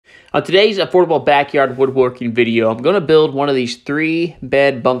On today's affordable backyard woodworking video, I'm going to build one of these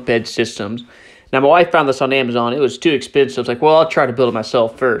 3-bed bunk bed systems. Now, my wife found this on Amazon. It was too expensive. I was like, well, I'll try to build it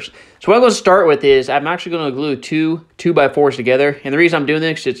myself first. So what I'm going to start with is I'm actually going to glue two 2x4s together. And the reason I'm doing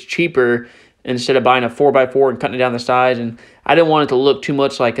this is it's cheaper instead of buying a 4x4 and cutting it down the sides. And I didn't want it to look too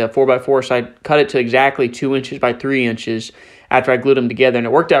much like a 4x4, so I cut it to exactly 2 inches by 3 inches after I glued them together, and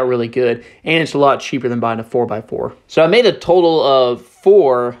it worked out really good, and it's a lot cheaper than buying a 4x4. So I made a total of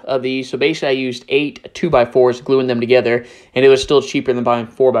 4 of these, so basically I used 8 2x4s gluing them together, and it was still cheaper than buying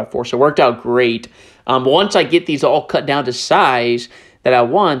 4x4, so it worked out great. Once I get these all cut down to size that I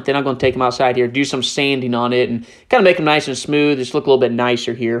want, then I'm going to take them outside here, do some sanding on it, and kind of make them nice and smooth, just look a little bit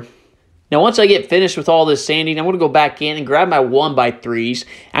nicer here. Now, once I get finished with all this sanding, I'm going to go back in and grab my 1x3s.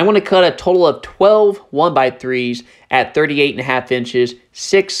 I'm going to cut a total of 12 1x3s at 38.5 inches,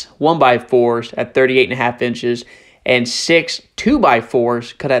 6 1x4s at 38.5 inches, and 6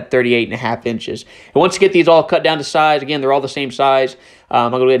 2x4s cut at 38.5 inches. And once you get these all cut down to size, again, they're all the same size. I'm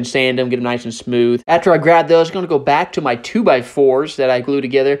going to go ahead and sand them, get them nice and smooth. After I grab those, I'm going to go back to my 2x4s that I glued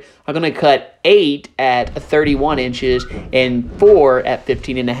together. I'm going to cut 8 at 31 inches and 4 at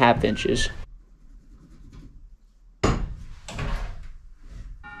 15.5 inches.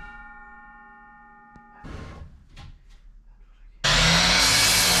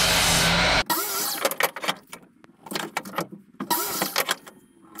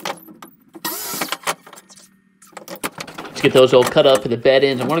 Get those all cut up for the bed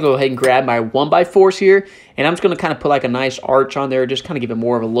ends. I'm going to go ahead and grab my 1x4s here, and I'm just going to kind of put like a nice arch on there, just kind of give it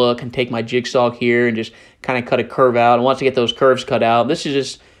more of a look, and take my jigsaw here and just kind of cut a curve out. And once I get those curves cut out, this is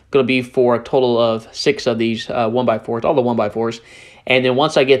just going to be for a total of 6 of these 1x4s, all the 1x4s. And then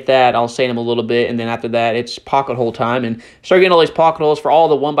once I get that, I'll sand them a little bit, and then after that, it's pocket hole time. And start getting all these pocket holes for all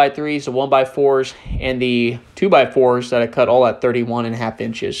the 1x3s, the 1x4s, and the 2x4s that I cut all at 31.5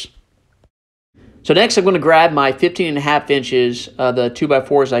 inches. So next, I'm going to grab my 15.5 inches, the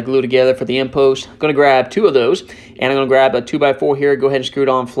 2x4s I glue together for the end post. I'm going to grab 2 of those, and I'm going to grab a 2x4 here, go ahead and screw it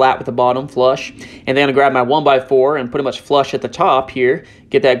on flat with the bottom, flush. And then I'm going to grab my 1x4 and pretty much flush at the top here,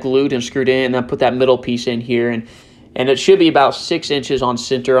 get that glued and screwed in, and then put that middle piece in here. And it should be about 6 inches on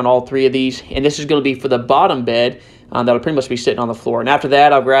center on all 3 of these. And this is going to be for the bottom bed that'll pretty much be sitting on the floor. And after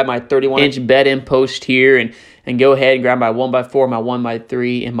that, I'll grab my 31-inch bed end post here and go ahead and grab my 1x4, my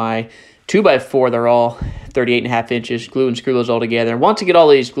 1x3, and my 2x4, they're all 38.5 inches, glue and screw those all together. And once I get all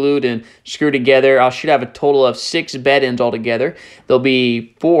these glued and screwed together, I should have a total of 6 bed ends altogether. There'll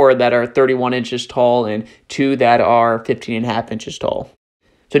be 4 that are 31 inches tall and 2 that are 15.5 inches tall.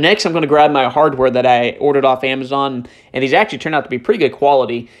 So next, I'm going to grab my hardware that I ordered off Amazon, and these actually turned out to be pretty good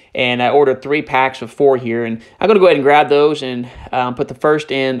quality, and I ordered 3 packs of 4 here, and I'm going to go ahead and grab those and put the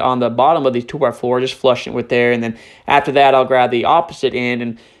first end on the bottom of the 2x4, just flush it with there, and then after that, I'll grab the opposite end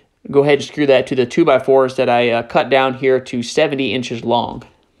and go ahead and screw that to the 2x4s that I cut down here to 70 inches long.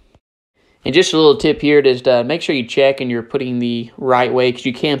 And just a little tip here is to make sure you check and you're putting the right way, because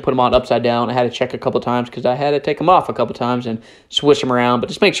you can put them on upside down. I had to check a couple times because I had to take them off a couple times and switch them around. But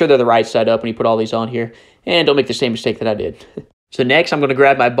just make sure they're the right side up when you put all these on here. And don't make the same mistake that I did. So next, I'm going to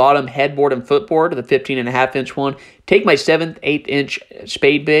grab my bottom headboard and footboard, the 15.5 inch one, take my 7/8 inch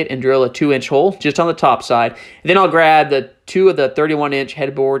spade bit and drill a 2-inch hole just on the top side. And then I'll grab the 2 of the 31-inch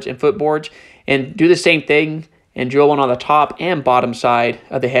headboards and footboards and do the same thing and drill one on the top and bottom side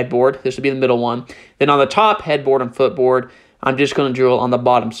of the headboard. This will be the middle one. Then on the top headboard and footboard, I'm just going to drill on the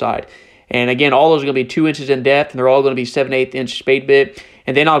bottom side. And again, all those are going to be 2 inches in depth, and they're all going to be 7/8 inch spade bit.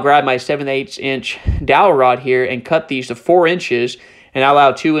 And then I'll grab my 7/8 inch dowel rod here and cut these to 4 inches, and I'll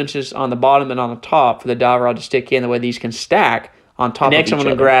allow 2 inches on the bottom and on the top for the dowel rod to stick in. The way these can stack on top of each other. Next, I'm going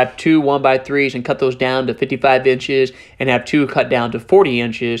to grab 2 1x3s and cut those down to 55 inches and have 2 cut down to 40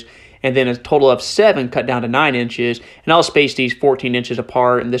 inches. And then a total of 7 cut down to 9 inches. And I'll space these 14 inches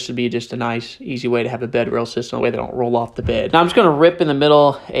apart, and this would be just a nice, easy way to have a bed rail system, the way they don't roll off the bed. Now I'm just going to rip in the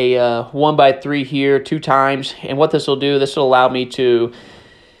middle a 1x3 here 2 times, and what this will do, this will allow me to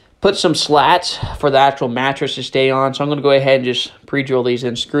put some slats for the actual mattress to stay on. So I'm going to go ahead and just pre-drill these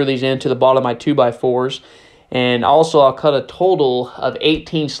and screw these into the bottom of my 2x4s. And also I'll cut a total of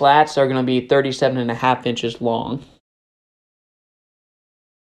 18 slats that are going to be 37.5 inches long.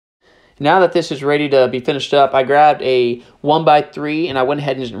 Now that this is ready to be finished up, I grabbed a 1x3 and I went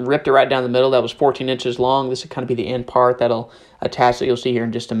ahead and just ripped it right down the middle. That was 14 inches long. This will kind of be the end part that'll attach that you'll see here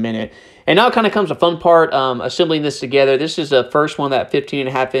in just a minute. And now kind of comes the fun part, assembling this together. This is the first one, that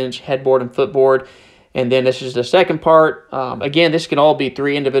 15.5 inch headboard and footboard. And then this is the second part. Again, this can all be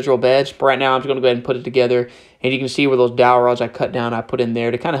 3 individual beds, but right now I'm just going to go ahead and put it together. And you can see where those dowel rods I cut down, I put in there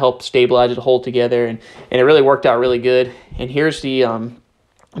to kind of help stabilize it, hold together. And it really worked out really good. And here's the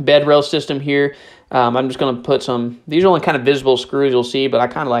bed rail system here. I'm just going to put these are only kind of visible screws you'll see, but I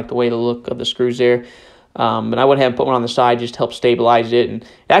kind of like the way the look of the screws there. And I went ahead and put one on the side just to help stabilize it, and it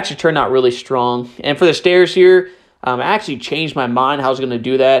actually turned out really strong. And for the stairs here, I actually changed my mind how I was going to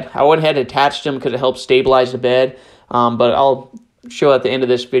do that. I went ahead and attached them because it helps stabilize the bed, but I'll show at the end of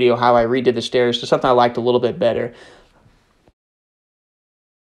this video how I redid the stairs to something I liked a little bit better.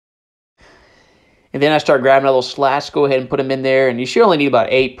 And then I started grabbing a little slats, go ahead and put them in there. And you should only need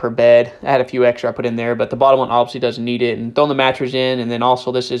about 8 per bed. I had a few extra I put in there, but the bottom one obviously doesn't need it. And throwing the mattress in, and then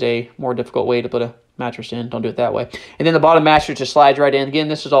also this is a more difficult way to put a mattress in. Don't do it that way. And then the bottom mattress just slides right in. Again,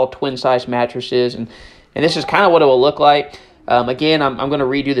 this is all twin-size mattresses, and this is kind of what it will look like. Again, I'm going to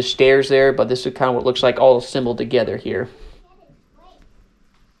redo the stairs there, but this is kind of what it looks like all assembled together here.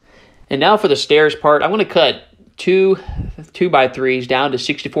 And now for the stairs part, I'm going to cut two 2x3s down to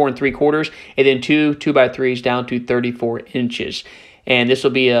 64 3/4, and then two 2x3s down to 34 inches. And this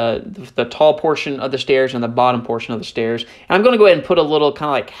will be the tall portion of the stairs and the bottom portion of the stairs. And I'm going to go ahead and put a little kind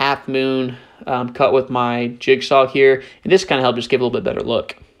of like half moon cut with my jigsaw here, and this kind of helps just give a little bit better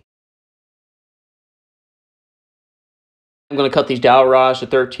look. I'm going to cut these dowel rods to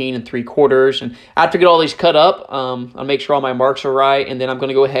 13 3/4, and after I get all these cut up, I'll make sure all my marks are right, and then I'm going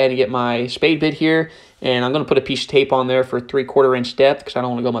to go ahead and get my spade bit here, and I'm going to put a piece of tape on there for 3/4 inch depth because I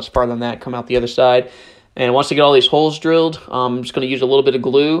don't want to go much farther than that, come out the other side. And once I get all these holes drilled, I'm just going to use a little bit of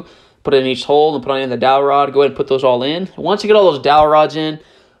glue, put it in each hole, and put it in the dowel rod, go ahead and put those all in. And once I get all those dowel rods in,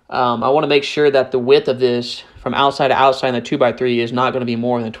 I want to make sure that the width of this from outside to outside in the 2x3 is not going to be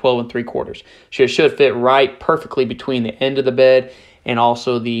more than 12 3/4. So it should fit right perfectly between the end of the bed and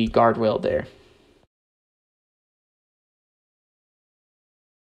also the guardrail there.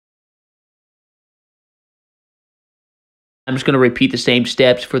 I'm just going to repeat the same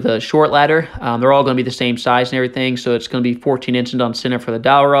steps for the short ladder. They're all going to be the same size and everything. So it's going to be 14 inches on center for the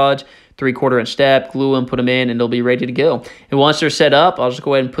dowel rods, 3/4 inch step, glue them, put them in, and they'll be ready to go. And once they're set up, I'll just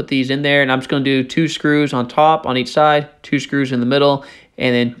go ahead and put these in there. And I'm just going to do 2 screws on top on each side, 2 screws in the middle,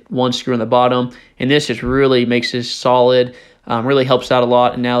 and then 1 screw in the bottom. And this just really makes this solid, really helps out a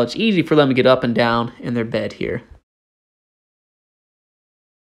lot. And now it's easy for them to get up and down in their bed here.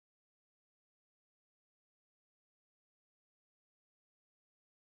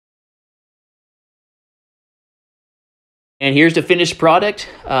 And here's the finished product.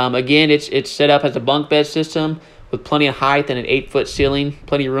 Again, it's set up as a bunk bed system with plenty of height and an 8-foot ceiling,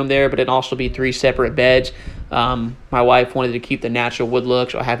 plenty of room there, but it also be 3 separate beds. My wife wanted to keep the natural wood look,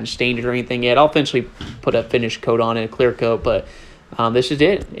 so I haven't stained it or anything yet. I'll eventually put a finish coat on it, a clear coat, but this is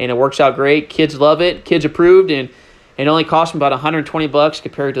it, and it works out great. Kids love it. Kids approved, and it only cost them about $120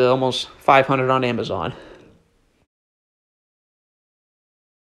 compared to almost $500 on Amazon.